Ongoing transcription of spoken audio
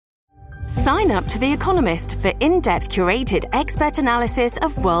Sign up to The Economist for in-depth curated expert analysis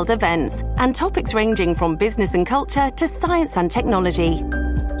of world events and topics ranging from business and culture to science and technology.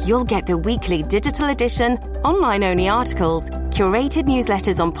 You'll get the weekly digital edition, online-only articles, curated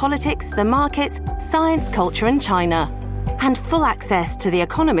newsletters on politics, the markets, science, culture and China, and full access to The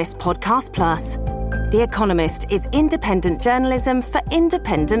Economist Podcast Plus. The Economist is independent journalism for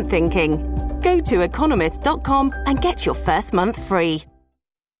independent thinking. Go to economist.com and get your first month free.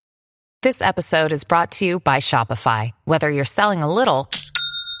 This episode is brought to you by Shopify. Whether you're selling a little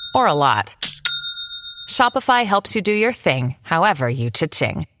or a lot, Shopify helps you do your thing, however you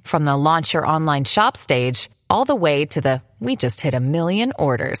cha-ching. From the launch your online shop stage, all the way to the we just hit 1 million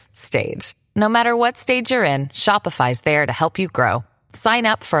orders stage. No matter what stage you're in, Shopify's there to help you grow. Sign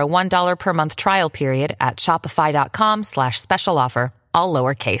up for a $1 per month trial period at shopify.com/special offer, all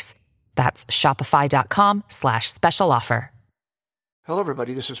lowercase. That's shopify.com/special offer. Hello,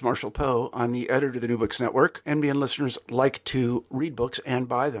 everybody. This is Marshall Poe. I'm the editor of the New Books Network. NBN listeners like to read books and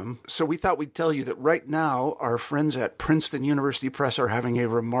buy them. So we thought we'd tell you that right now, our friends at Princeton University Press are having a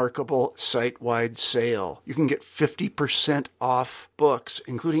remarkable site-wide sale. You can get 50% off books,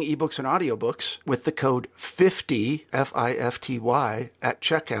 including ebooks and audiobooks, with the code 50, F-I-F-T-Y, at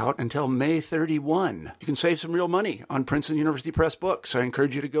checkout until May 31. You can save some real money on Princeton University Press books. I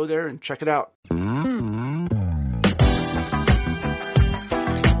encourage you to go there and check it out.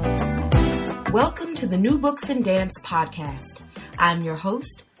 Welcome to the New Books and Dance podcast. I'm your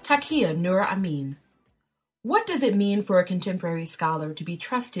host, Takia Nur Amin. What does it mean for a contemporary scholar to be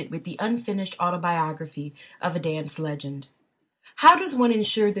trusted with the unfinished autobiography of a dance legend? How does one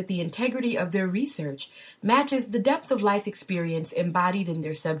ensure that the integrity of their research matches the depth of life experience embodied in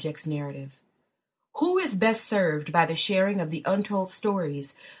their subject's narrative? Who is best served by the sharing of the untold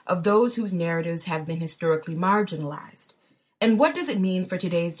stories of those whose narratives have been historically marginalized? And what does it mean for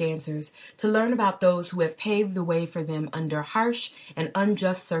today's dancers to learn about those who have paved the way for them under harsh and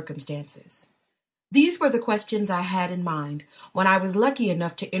unjust circumstances? These were the questions I had in mind when I was lucky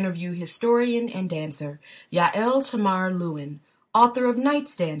enough to interview historian and dancer Yael Tamar Lewin, author of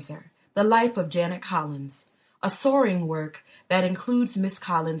Night's Dancer, The Life of Janet Collins, a soaring work that includes Miss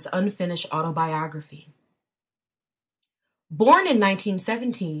Collins' unfinished autobiography. Born in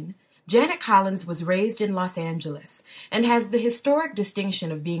 1917, Janet Collins was raised in Los Angeles and has the historic distinction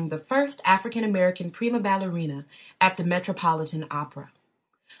of being the first African-American prima ballerina at the Metropolitan Opera.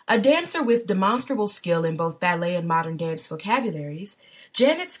 A dancer with demonstrable skill in both ballet and modern dance vocabularies,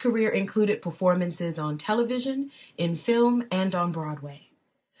 Janet's career included performances on television, in film, and on Broadway.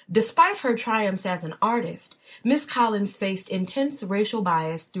 Despite her triumphs as an artist, Miss Collins faced intense racial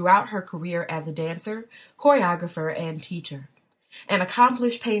bias throughout her career as a dancer, choreographer, and teacher. An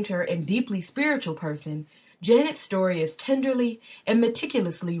accomplished painter and deeply spiritual person, Janet's story is tenderly and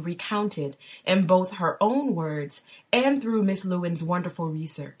meticulously recounted in both her own words and through Miss Lewin's wonderful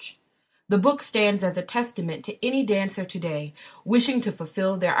research. The book stands as a testament to any dancer today wishing to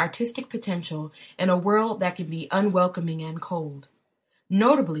fulfill their artistic potential in a world that can be unwelcoming and cold.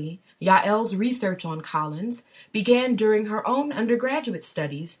 Notably, Yael's research on Collins began during her own undergraduate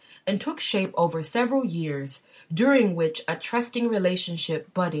studies and took shape over several years, during which a trusting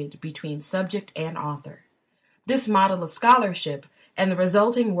relationship budded between subject and author. This model of scholarship and the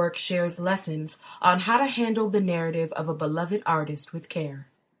resulting work shares lessons on how to handle the narrative of a beloved artist with care.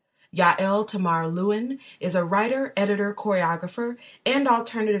 Yael Tamar Lewin is a writer, editor, choreographer, and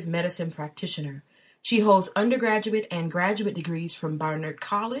alternative medicine practitioner. She holds undergraduate and graduate degrees from Barnard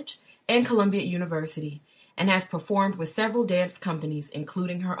College and Columbia University and has performed with several dance companies,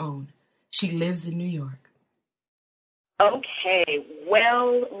 including her own. She lives in New York. Okay,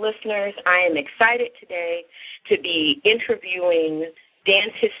 well, listeners, I am excited today to be interviewing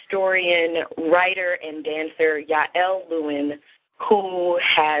dance historian, writer, and dancer Yael Lewin, who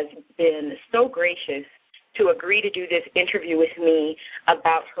has been so gracious to agree to do this interview with me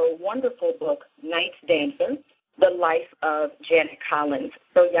about her wonderful book, Night's Dancer, The Life of Janet Collins.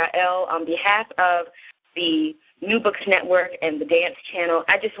 So, Yael, on behalf of the New Books Network and the Dance Channel,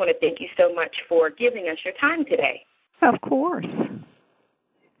 I just want to thank you so much for giving us your time today. Of course.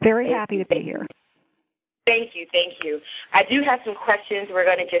 Very happy to be here. Thank you, thank you. I do have some questions. We're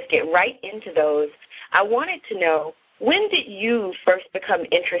going to just get right into those. I wanted to know, when did you first become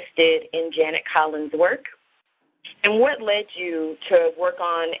interested in Janet Collins' work? And what led you to work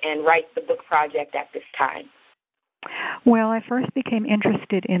on and write the book project at this time? Well, I first became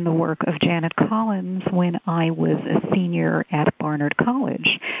interested in the work of Janet Collins when I was a senior at Barnard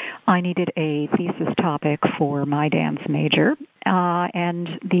College. I needed a thesis topic for my dance major, and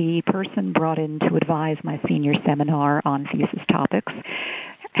the person brought in to advise my senior seminar on thesis topics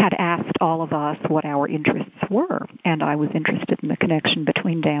had asked all of us what our interests were, and I was interested in the connection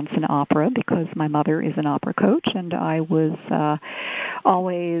between dance and opera because my mother is an opera coach, and I was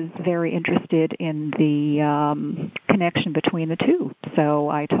always very interested in the connection between the two. So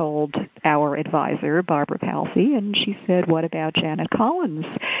I told our advisor, Barbara Palsy, and she said, "What about Janet Collins?"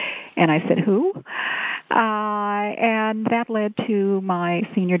 And I said, "Who?" And that led to my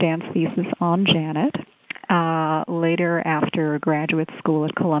senior dance thesis on Janet. Later, after graduate school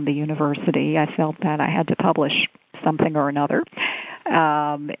at Columbia University, I felt that I had to publish something or another.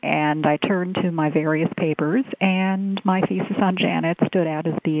 And I turned to my various papers, and my thesis on Janet stood out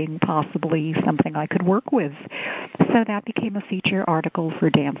as being possibly something I could work with. So that became a feature article for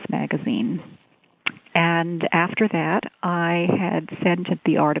Dance Magazine. And after that, I had sent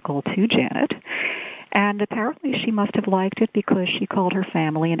the article to Janet, and apparently she must have liked it because she called her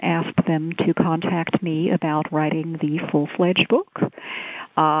family and asked them to contact me about writing the full-fledged book.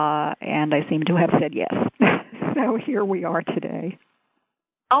 And I seem to have said yes. So here we are today.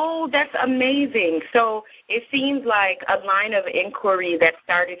 Oh, that's amazing. So it seems like a line of inquiry that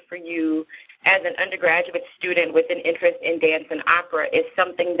started for you as an undergraduate student with an interest in dance and opera is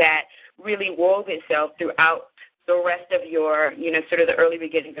something that really wove itself throughout the rest of your, sort of the early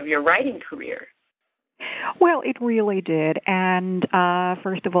beginnings of your writing career. Well, it really did. And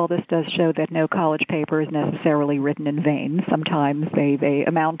first of all, this does show that no college paper is necessarily written in vain. Sometimes they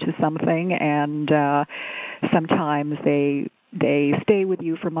amount to something, and sometimes they stay with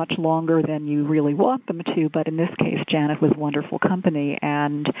you for much longer than you really want them to. But in this case, Janet was wonderful company,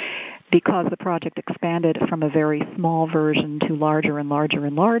 and because the project expanded from a very small version to larger and larger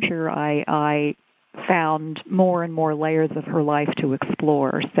and larger, I found more and more layers of her life to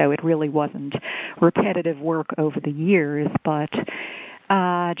explore. So it really wasn't repetitive work over the years, but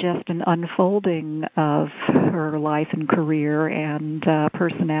just an unfolding of her life and career and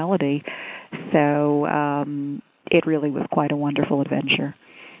personality. So it really was quite a wonderful adventure.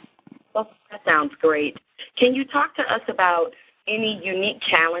 Well, that sounds great. Can you talk to us about any unique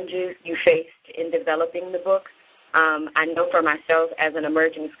challenges you faced in developing the book? I know for myself as an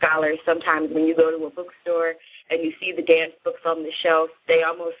emerging scholar, sometimes when you go to a bookstore and you see the dance books on the shelf, they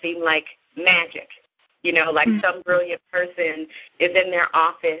almost seem like magic. Like some brilliant person is in their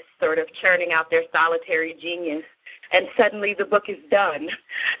office sort of churning out their solitary genius, and suddenly the book is done.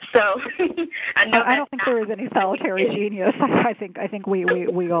 So I don't think there is any solitary genius. I think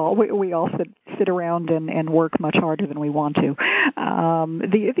we all sit around and work much harder than we want to.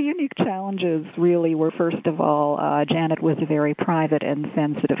 The unique challenges really were, first of all, Janet was a very private and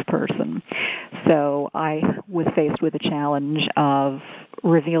sensitive person. So I was faced with the challenge of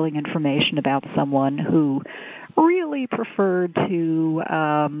revealing information about someone who really preferred to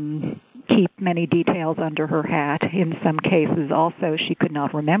keep many details under her hat. In some cases, also, she could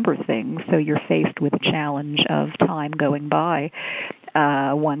not remember things, so you're faced with a challenge of time going by.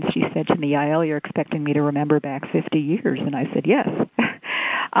 Once she said to me, "Yael, you're expecting me to remember back 50 years?" And I said, yes.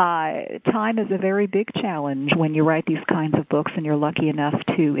 Time is a very big challenge when you write these kinds of books and you're lucky enough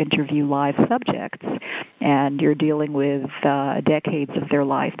to interview live subjects, and you're dealing with decades of their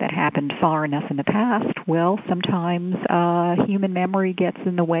life that happened far enough in the past. Well, sometimes human memory gets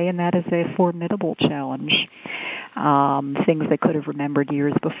in the way, and that is a formidable challenge. Things they could have remembered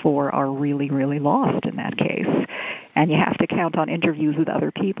years before are really, really lost in that case. And you have to count on interviews with other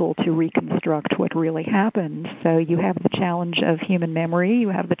people to reconstruct what really happened. So you have the challenge of human memory. You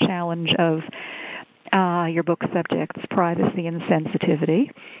have the challenge of your book subject's privacy and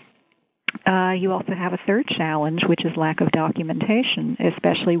sensitivity. You also have a third challenge, which is lack of documentation,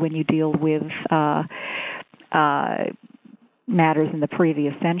 especially when you deal with matters in the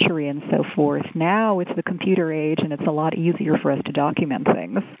previous century and so forth. Now it's the computer age, and it's a lot easier for us to document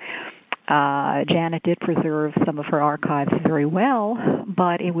things. Janet did preserve some of her archives very well,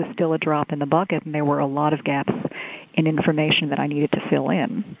 but it was still a drop in the bucket, and there were a lot of gaps in information that I needed to fill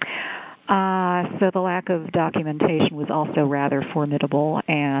in. So the lack of documentation was also rather formidable,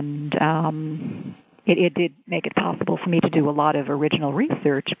 and it did make it possible for me to do a lot of original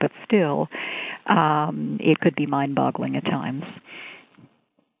research, but still, it could be mind-boggling at times.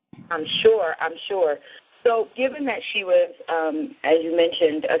 I'm sure. So given that she was, as you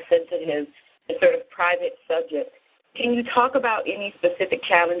mentioned, a sensitive and sort of private subject, can you talk about any specific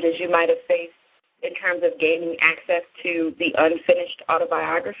challenges you might have faced in terms of gaining access to the unfinished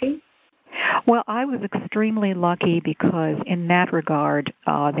autobiography? Well, I was extremely lucky because in that regard,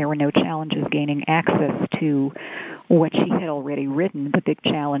 there were no challenges gaining access to what she had already written. The big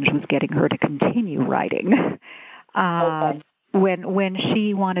challenge was getting her to continue writing. Okay. when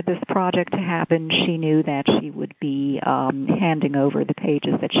she wanted this project to happen, she knew that she would be handing over the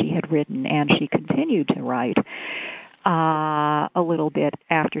pages that she had written, and she continued to write a little bit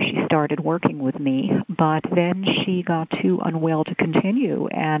after she started working with me. But then she got too unwell to continue,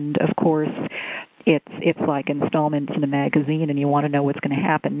 and of course, it's like installments in a magazine, and you want to know what's going to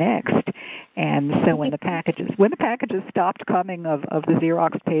happen next. And so when the packages stopped coming of the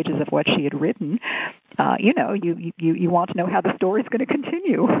Xerox pages of what she had written, you want to know how the story's going to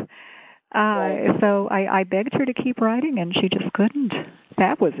continue. So I begged her to keep writing, and she just couldn't.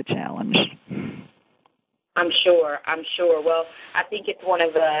 That was a challenge. I'm sure. Well, I think it's one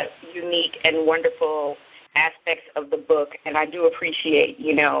of the unique and wonderful aspects of the book, and I do appreciate,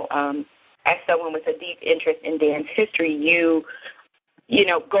 as someone with a deep interest in dance history, you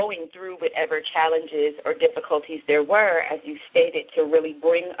going through whatever challenges or difficulties there were, as you stated, to really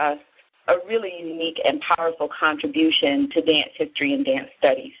bring us a really unique and powerful contribution to dance history and dance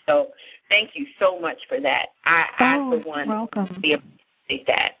studies. So thank you so much for that. I for one, welcome. Appreciate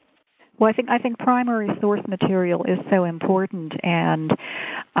that. Well, I think primary source material is so important, and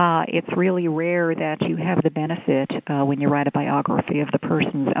it's really rare that you have the benefit when you write a biography of the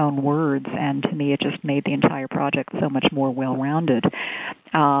person's own words, and to me it just made the entire project so much more well-rounded.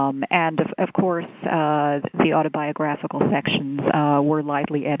 And, of course, the autobiographical sections were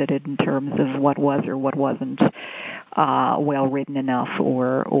lightly edited in terms of what was or what wasn't well-written enough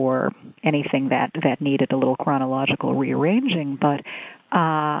or anything that needed a little chronological rearranging, but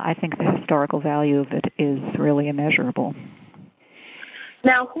I think the historical value of it is really immeasurable.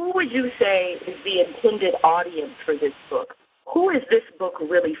 Now, who would you say is the intended audience for this book? Who is this book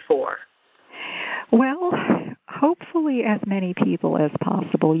really for? Well, hopefully as many people as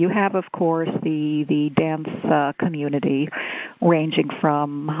possible. You have, of course, the dance community, ranging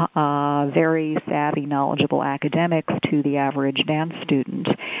from very savvy, knowledgeable academics to the average dance student.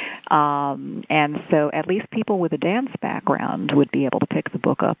 And so at least people with a dance background would be able to pick the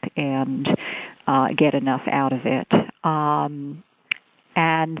book up and get enough out of it.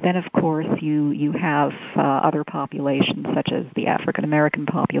 And then, of course, you have other populations, such as the African American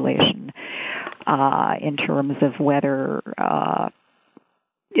population, in terms of whether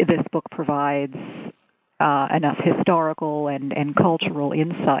this book provides enough historical and cultural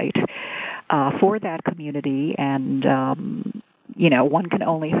insight for that community. And, one can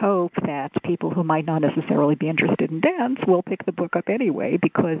only hope that people who might not necessarily be interested in dance will pick the book up anyway,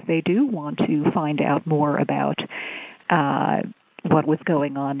 because they do want to find out more about what was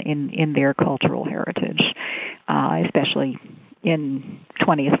going on in their cultural heritage, especially in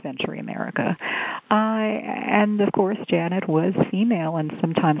 20th century America. And, of course, Janet was female, and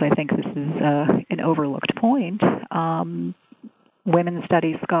sometimes I think this is an overlooked point. Women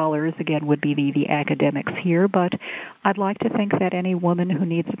studies scholars, again, would be the academics here, but I'd like to think that any woman who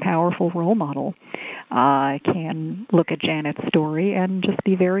needs a powerful role model can look at Janet's story and just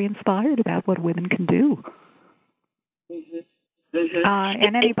be very inspired about what women can do. Mm-hmm. Mm-hmm.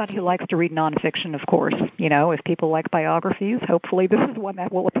 And anybody who likes to read nonfiction, of course. If people like biographies, hopefully this is one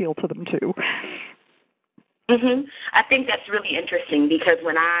that will appeal to them too. Mm-hmm. I think that's really interesting, because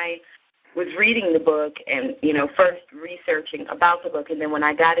when I was reading the book and, first researching about the book, and then when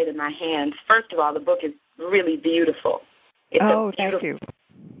I got it in my hands, first of all, the book is really beautiful. Thank you.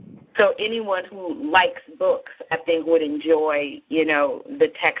 So anyone who likes books, I think, would enjoy, the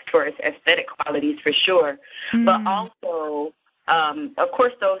text for its aesthetic qualities for sure. Mm. But also, of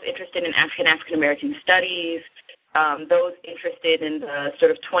course, those interested in African American studies, those interested in the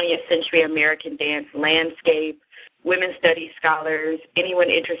sort of 20th century American dance landscape, women's studies scholars, anyone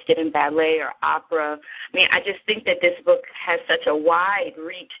interested in ballet or opera. I mean, I just think that this book has such a wide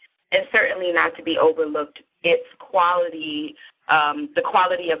reach, and certainly not to be overlooked. Its quality, the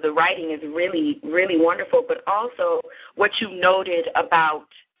quality of the writing is really, really wonderful, but also what you noted about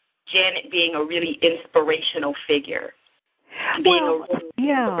Janet being a really inspirational figure, being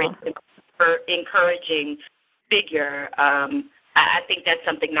encouraging figure. I think that's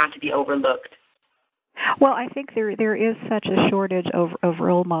something not to be overlooked. Well, I think there is such a shortage of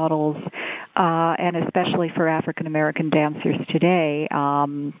role models, and especially for African American dancers today.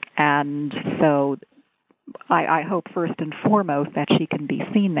 And so I hope first and foremost that she can be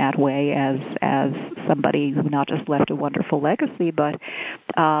seen that way as somebody who not just left a wonderful legacy, but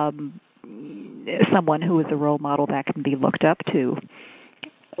someone who is a role model that can be looked up to.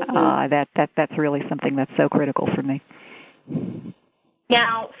 That's really something that's so critical for me.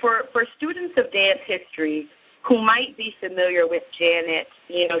 Now, for students of dance history who might be familiar with Janet,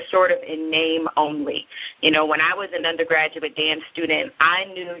 sort of in name only. When I was an undergraduate dance student, I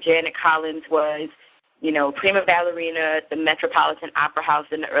knew Janet Collins was, prima ballerina at the Metropolitan Opera House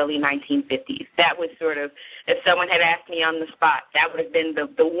in the early 1950s. That was sort of, if someone had asked me on the spot, that would have been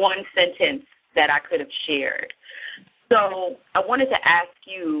the one sentence that I could have shared. So I wanted to ask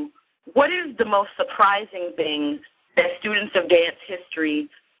you, what is the most surprising thing that students of dance history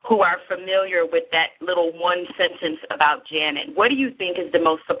who are familiar with that little one sentence about Janet, what do you think is the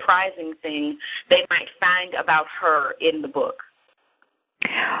most surprising thing they might find about her in the book?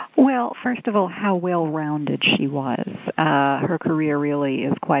 Well, first of all, how well-rounded she was. Her career really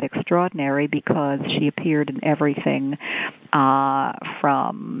is quite extraordinary because she appeared in everything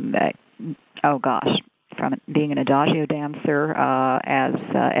from being an adagio dancer as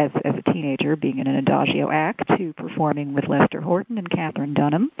a teenager, being in an adagio act, to performing with Lester Horton and Katherine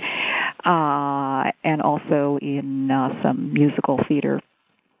Dunham, and also in some musical theater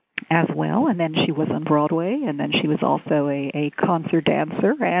as well. And then she was on Broadway, and then she was also a concert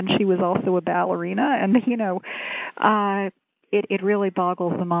dancer, and she was also a ballerina. And, it really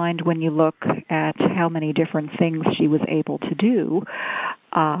boggles the mind when you look at how many different things she was able to do.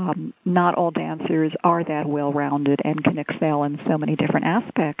 Not all dancers are that well-rounded and can excel in so many different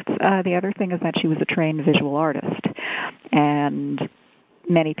aspects. The other thing is that she was a trained visual artist, and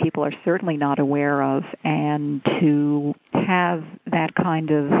many people are certainly not aware of, and to have that kind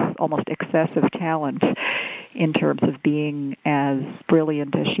of almost excessive talent in terms of being as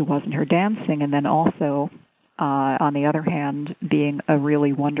brilliant as she was in her dancing, and then also, on the other hand, being a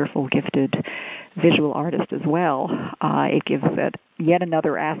really wonderful, gifted visual artist as well, it gives it yet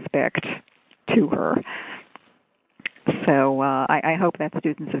another aspect to her. So I hope that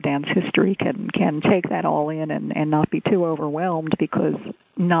students of dance history can take that all in and not be too overwhelmed, because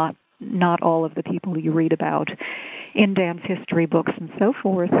not all of the people you read about in dance history books and so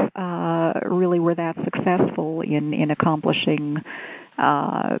forth really were that successful in accomplishing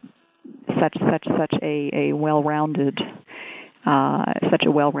such a well-rounded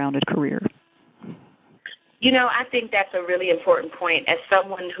career. I think that's a really important point. As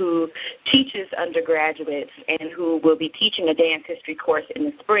someone who teaches undergraduates and who will be teaching a dance history course in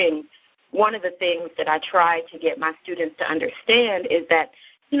the spring, one of the things that I try to get my students to understand is that,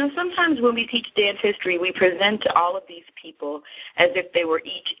 sometimes when we teach dance history, we present all of these people as if they were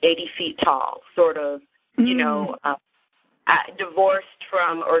each 80 feet tall, sort of, divorced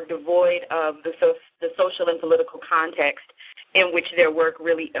from or devoid of the social and political context in which their work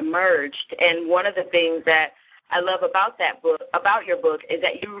really emerged. And one of the things that I love about your book, is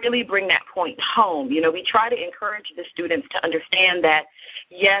that you really bring that point home. We try to encourage the students to understand that,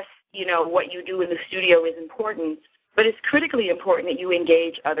 yes, what you do in the studio is important, but it's critically important that you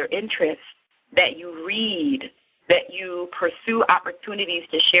engage other interests, that you read, that you pursue opportunities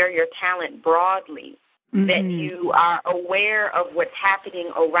to share your talent broadly, that you are aware of what's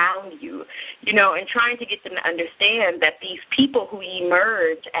happening around you, and trying to get them to understand that these people who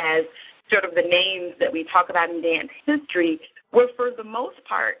emerge as sort of the names that we talk about in dance history were, for the most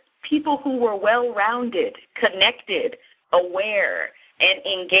part, people who were well-rounded, connected, aware, and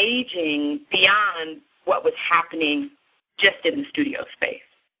engaging beyond what was happening just in the studio space.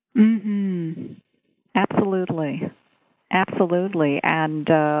 Mm-hmm. Absolutely. And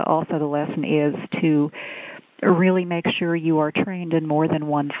also the lesson is to really make sure you are trained in more than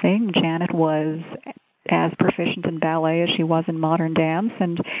one thing. Janet was as proficient in ballet as she was in modern dance,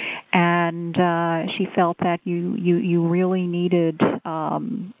 and she felt that you really needed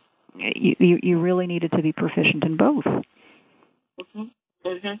you really needed to be proficient in both.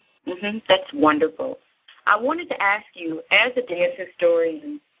 That's wonderful. I wanted to ask you, as a dance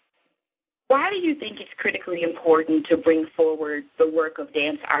historian, why do you think it's critically important to bring forward the work of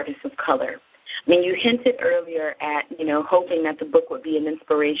dance artists of color? I mean, you hinted earlier at, hoping that the book would be an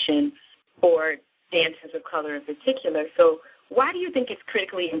inspiration for dancers of color in particular. So why do you think it's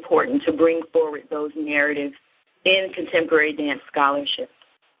critically important to bring forward those narratives in contemporary dance scholarship?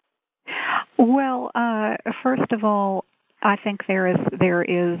 Well, first of all, I think there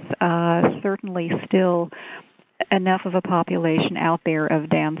is certainly still enough of a population out there of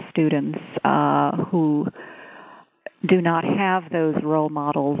dance students who do not have those role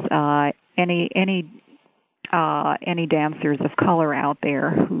models. Any dancers of color out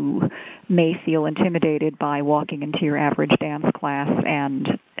there who may feel intimidated by walking into your average dance class and,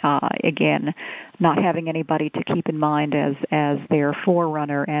 again, not having anybody to keep in mind as their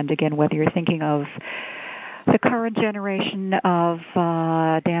forerunner. And, again, whether you're thinking of the current generation of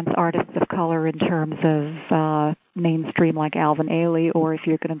dance artists of color in terms of mainstream like Alvin Ailey, or if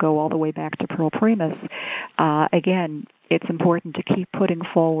you're going to go all the way back to Pearl Primus, again, it's important to keep putting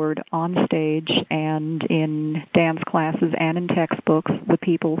forward on stage and in dance classes and in textbooks the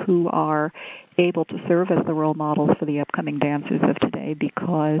people who are able to serve as the role models for the upcoming dancers of today,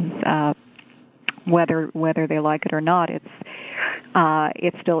 because whether they like it or not,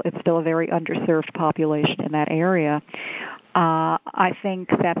 it's still a very underserved population in that area. I think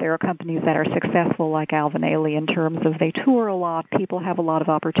that there are companies that are successful like Alvin Ailey in terms of they tour a lot. People have a lot of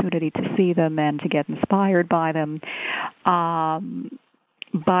opportunity to see them and to get inspired by them.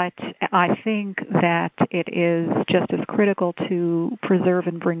 But I think that it is just as critical to preserve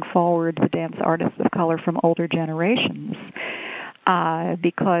and bring forward the dance artists of color from older generations,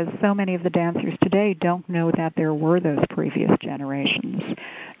 because so many of the dancers today don't know that there were those previous generations.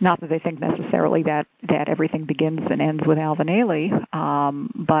 Not that they think necessarily that everything begins and ends with Alvin Ailey,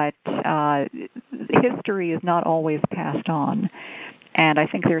 but history is not always passed on. And I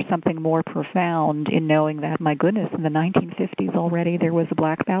think there's something more profound in knowing that, my goodness, in the 1950s already there was a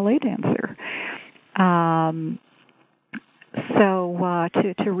black ballet dancer. So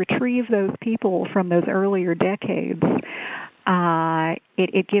to retrieve those people from those earlier decades,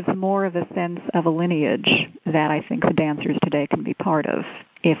 it gives more of a sense of a lineage that I think the dancers today can be part of,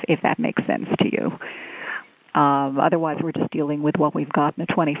 if that makes sense to you. Otherwise, we're just dealing with what we've got in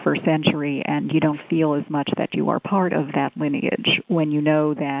the 21st century, and you don't feel as much that you are part of that lineage when you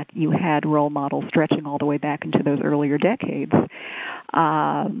know that you had role models stretching all the way back into those earlier decades.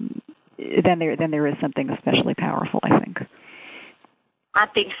 Then there is something especially powerful, I think. I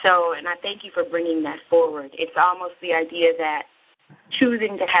think so, and I thank you for bringing that forward. It's almost the idea that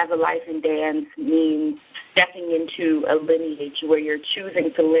choosing to have a life in dance means stepping into a lineage where you're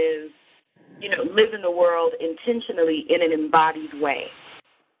choosing to live in the world intentionally in an embodied way.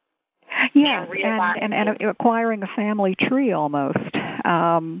 Yeah, and acquiring a family tree almost.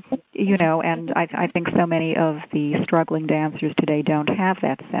 And I think so many of the struggling dancers today don't have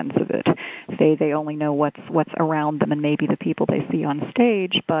that sense of it. They only know what's around them and maybe the people they see on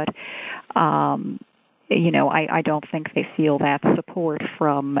stage, but I don't think they feel that support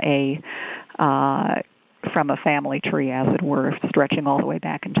from a family tree, as it were, stretching all the way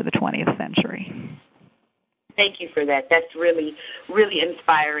back into the 20th century. Thank you for that. That's really, really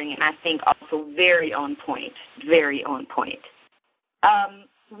inspiring, and I think also very on point, very on point.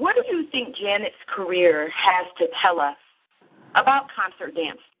 What do you think Janet's career has to tell us about concert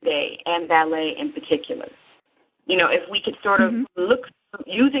dance today and ballet in particular? If we could sort of look,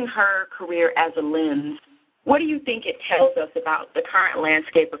 using her career as a lens, what do you think it tells us about the current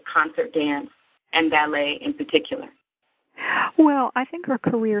landscape of concert dance and ballet in particular? Well, I think her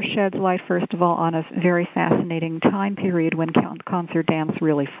career sheds light, first of all, on a very fascinating time period when concert dance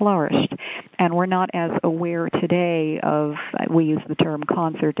really flourished. And we're not as aware today of, we use the term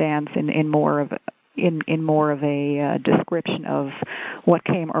concert dance in more of a description of what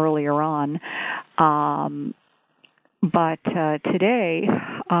came earlier on. But today,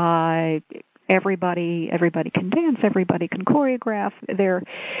 everybody can dance, everybody can choreograph. There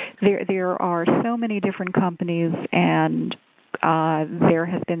are so many different companies, and there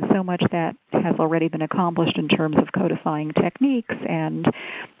has been so much that has already been accomplished in terms of codifying techniques and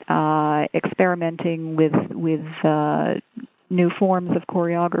experimenting with new forms of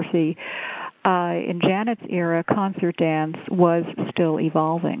choreography. In Janet's era, concert dance was still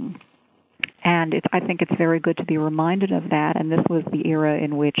evolving. And I think it's very good to be reminded of that. And this was the era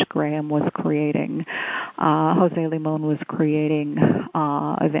in which Graham was creating, Jose Limon was creating,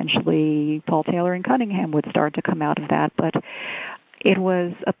 eventually Paul Taylor and Cunningham would start to come out of that. But it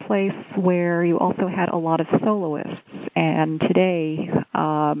was a place where you also had a lot of soloists. And today,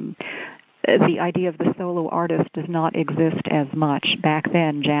 the idea of the solo artist does not exist as much. Back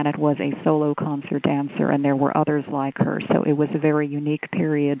then, Janet was a solo concert dancer, and there were others like her. So it was a very unique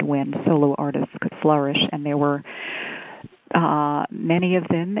period when solo artists could flourish, and there were many of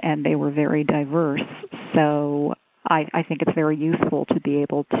them, and they were very diverse. So I think it's very useful to be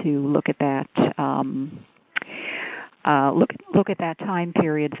able to look at that. Look at that time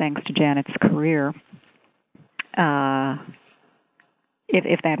period, thanks to Janet's career.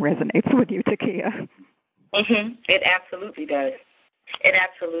 If that resonates with you, Takia. It absolutely does. It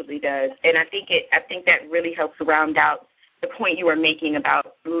absolutely does, and I think that really helps round out the point you were making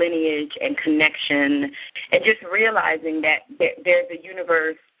about lineage and connection, and just realizing that there's a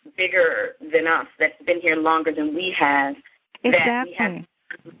universe bigger than us that's been here longer than we have. Exactly.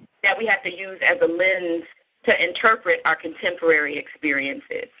 That we have to use as a lens to interpret our contemporary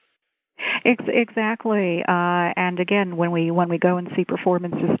experiences. Exactly. And again, when we go and see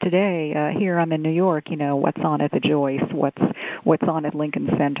performances today, here I'm in New York, what's on at the Joyce, what's on at Lincoln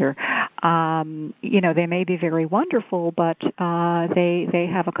Center. They may be very wonderful, but they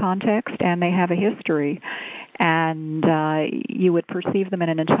have a context and they have a history. And you would perceive them in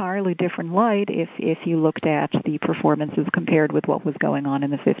an entirely different light if you looked at the performances compared with what was going on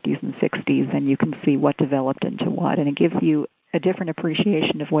in the 50s and 60s, and you can see what developed into what, and it gives you a different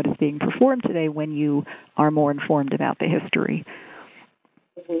appreciation of what is being performed today when you are more informed about the history.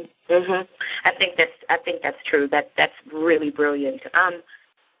 Mm-hmm. Mm-hmm. I think that's true. That's really brilliant.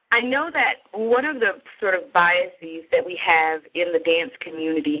 I know that one of the sort of biases that we have in the dance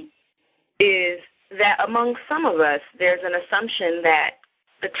community is that among some of us, there's an assumption that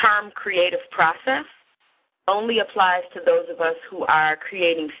the term creative process only applies to those of us who are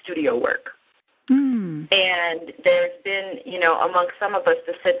creating studio work. Mm. And there's been, among some of us,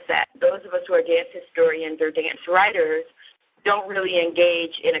 the sense that those of us who are dance historians or dance writers don't really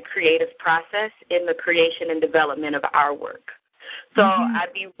engage in a creative process in the creation and development of our work. So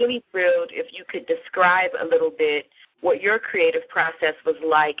I'd be really thrilled if you could describe a little bit what your creative process was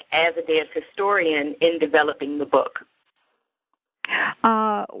like as a dance historian in developing the book.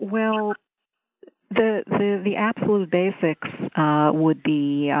 Well, the absolute basics would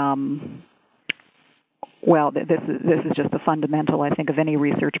be, this is just the fundamental, I think, of any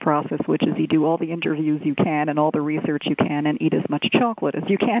research process, which is you do all the interviews you can and all the research you can and eat as much chocolate as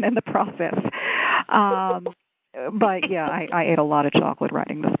you can in the process. But, yeah, I ate a lot of chocolate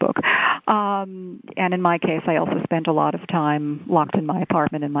writing this book. And in my case, I also spent a lot of time locked in my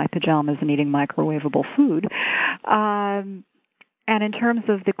apartment in my pajamas and eating microwavable food. And in terms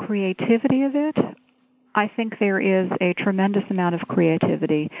of the creativity of it, I think there is a tremendous amount of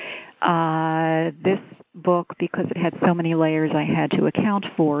creativity. This book, because it had so many layers I had to account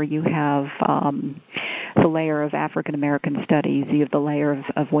for, you have the layer of African American studies, you have the layer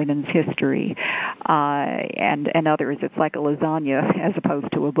of women's history, and others. It's like a lasagna as opposed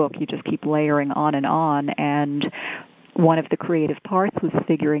to a book. You just keep layering on, and one of the creative parts was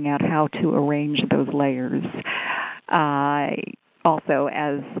figuring out how to arrange those layers. Also,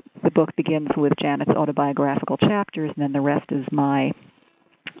 as the book begins with Janet's autobiographical chapters, and then the rest is my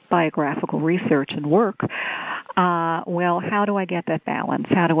biographical research and work, how do I get that balance?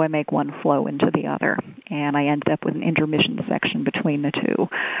 How do I make one flow into the other? And I ended up with an intermission section between the two.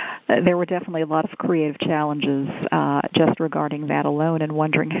 There were definitely a lot of creative challenges just regarding that alone and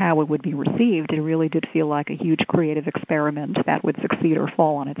wondering how it would be received. It really did feel like a huge creative experiment that would succeed or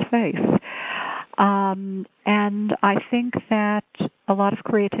fall on its face. And I think that a lot of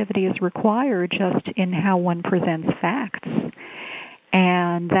creativity is required just in how one presents facts.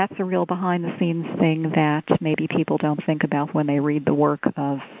 And that's a real behind-the-scenes thing that maybe people don't think about when they read the work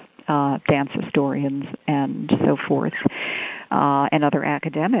of dance historians and so forth, and other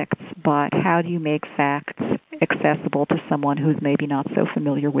academics. But how do you make facts accessible to someone who's maybe not so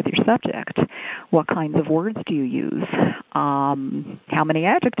familiar with your subject? What kinds of words do you use? How many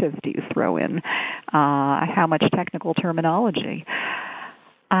adjectives do you throw in? How much technical terminology?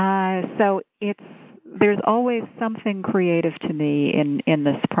 So there's always something creative to me in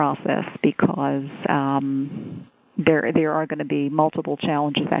this process because there are going to be multiple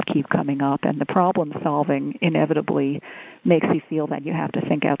challenges that keep coming up, and the problem solving inevitably makes you feel that you have to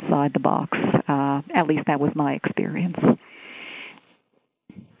think outside the box. At least that was my experience.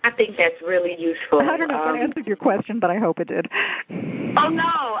 I think that's really useful. I don't know if that answered your question, but I hope it did. Oh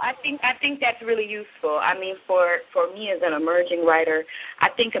no, I think that's really useful. I mean, for me as an emerging writer, I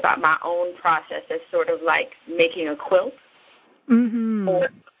think about my own process as sort of like making a quilt,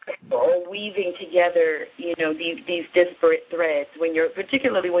 or weaving together, these disparate threads.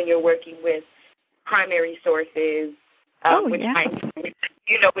 Particularly when you're working with primary sources,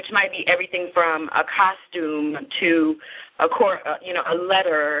 which might be everything from a costume to a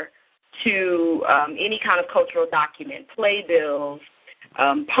letter to any kind of cultural document, playbills,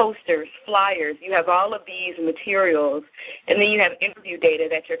 posters, flyers. You have all of these materials, and then you have interview data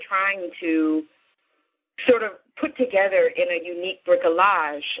that you're trying to sort of put together in a unique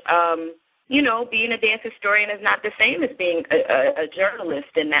bricolage. Being a dance historian is not the same as being a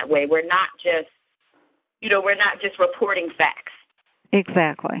journalist in that way. We're not just reporting facts.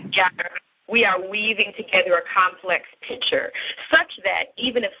 Exactly. Yeah, we are weaving together a complex picture such that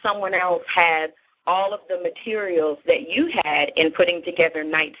even if someone else had all of the materials that you had in putting together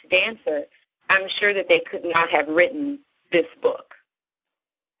Night's Dancer, I'm sure that they could not have written this book.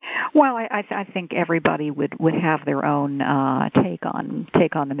 Well, I think everybody would have their own take on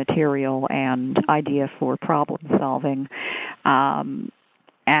the material and idea for problem solving.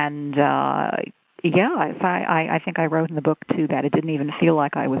 And I think I wrote in the book, too, that it didn't even feel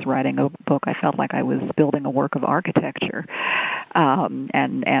like I was writing a book. I felt like I was building a work of architecture, and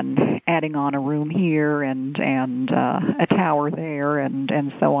adding on a room here and a tower there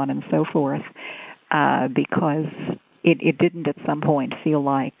and so on and so forth, because it didn't at some point feel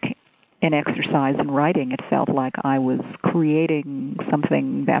like an exercise in writing. It felt like I was creating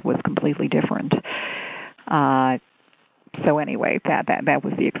something that was completely different. So anyway, that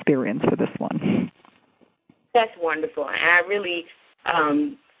was the experience for this one. That's wonderful. And I really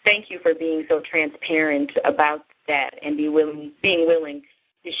thank you for being so transparent about that and being willing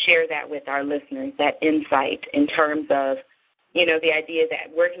to share that with our listeners, that insight in terms of, you know, the idea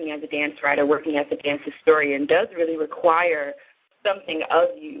that working as a dance writer, working as a dance historian does really require something of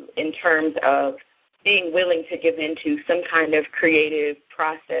you in terms of being willing to give into some kind of creative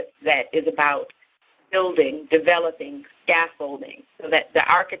process that is about building, developing, scaffolding, so that the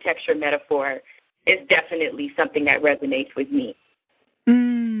architecture metaphor is definitely something that resonates with me.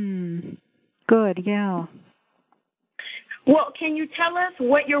 Good, yeah. Well, can you tell us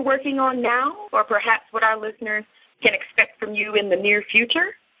what you're working on now, or perhaps what our listeners can expect from you in the near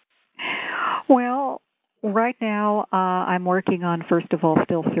future? Well, right now, I'm working on, first of all,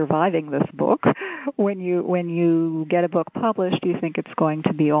 still surviving this book. When you get a book published, you think it's going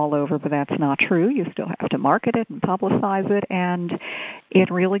to be all over, but that's not true. You still have to market it and publicize it, and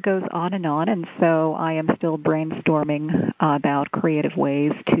it really goes on. And so I am still brainstorming about creative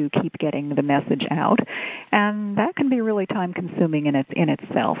ways to keep getting the message out, and that can be really time-consuming in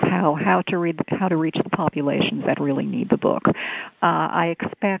itself. How to reach the populations that really need the book. I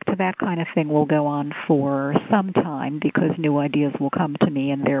expect that kind of thing will go on for some time because new ideas will come to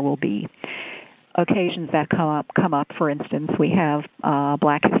me, and there will be occasions that come up. For instance, we have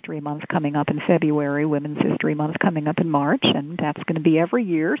Black History Month coming up in February, Women's History Month coming up in March, and that's going to be every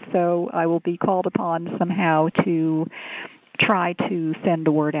year, so I will be called upon somehow to try to send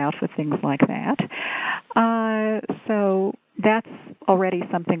the word out for things like that. So that's already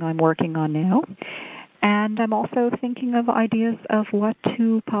something I'm working on now. And I'm also thinking of ideas of what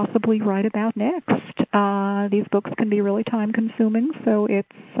to possibly write about next. These books can be really time-consuming, so it's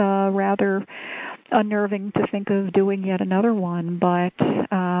rather unnerving to think of doing yet another one. But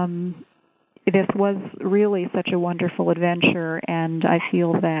this was really such a wonderful adventure, and I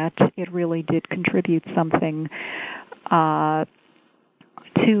feel that it really did contribute something to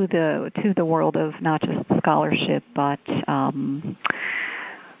the world of not just scholarship, but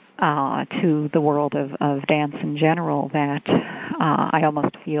to the world of dance in general, that I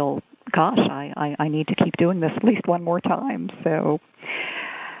almost feel, gosh, I need to keep doing this at least one more time. So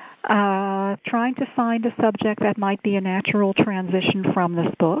trying to find a subject that might be a natural transition from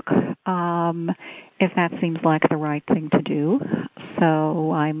this book, if that seems like the right thing to do.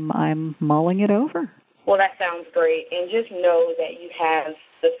 So I'm mulling it over. Well, that sounds great. And just know that you have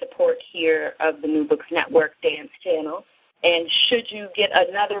the support here of the New Books Network Dance Channel. And should you get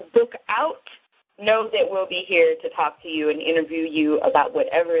another book out, know that we'll be here to talk to you and interview you about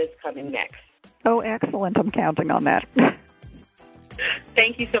whatever is coming next. Oh, excellent. I'm counting on that.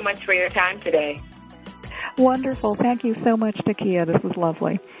 Thank you so much for your time today. Wonderful. Thank you so much, Takia. This was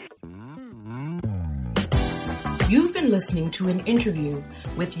lovely. You've been listening to an interview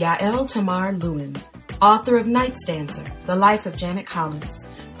with Yael Tamar Lewin, author of Night's Dancer, The Life of Janet Collins,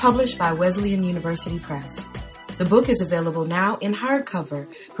 published by Wesleyan University Press. The book is available now in hardcover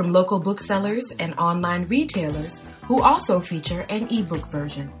from local booksellers and online retailers who also feature an ebook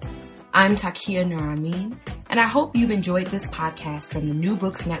version. I'm Takia Nur-Amin, and I hope you've enjoyed this podcast from the New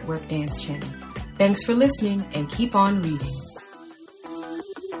Books Network Dance Channel. Thanks for listening, and keep on reading.